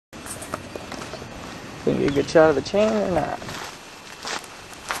Can you get a good shot of the chain or not?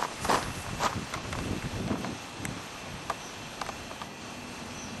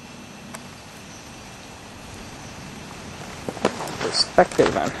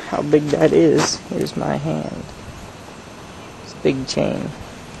 Perspective on how big that is. Here's my hand. It's a big chain.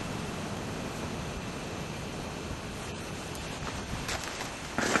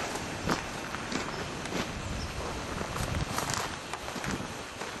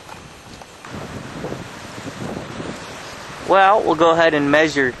 Well, we'll go ahead and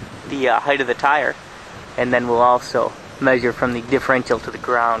measure the height of the tire, and then we'll also measure from the differential to the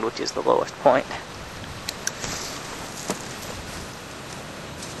ground, which is the lowest point.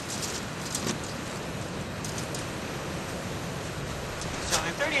 So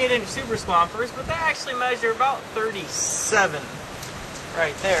they're 38-inch Super Swampers, but they actually measure about 37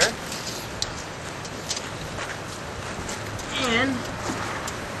 right there. And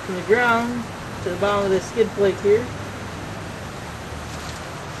from the ground to the bottom of this skid plate here,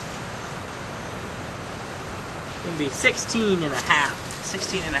 it's going to be 16 and a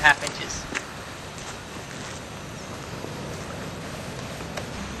half inches.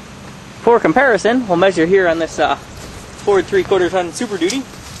 For comparison, we'll measure here on this Ford 3/4 ton Super Duty.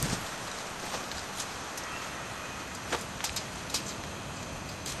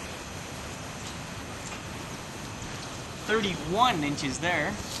 "31 inches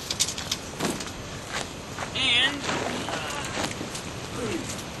there. And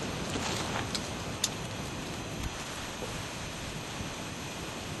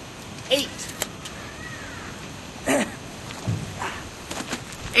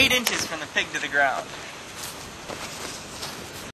 8 inches from the pig to the ground.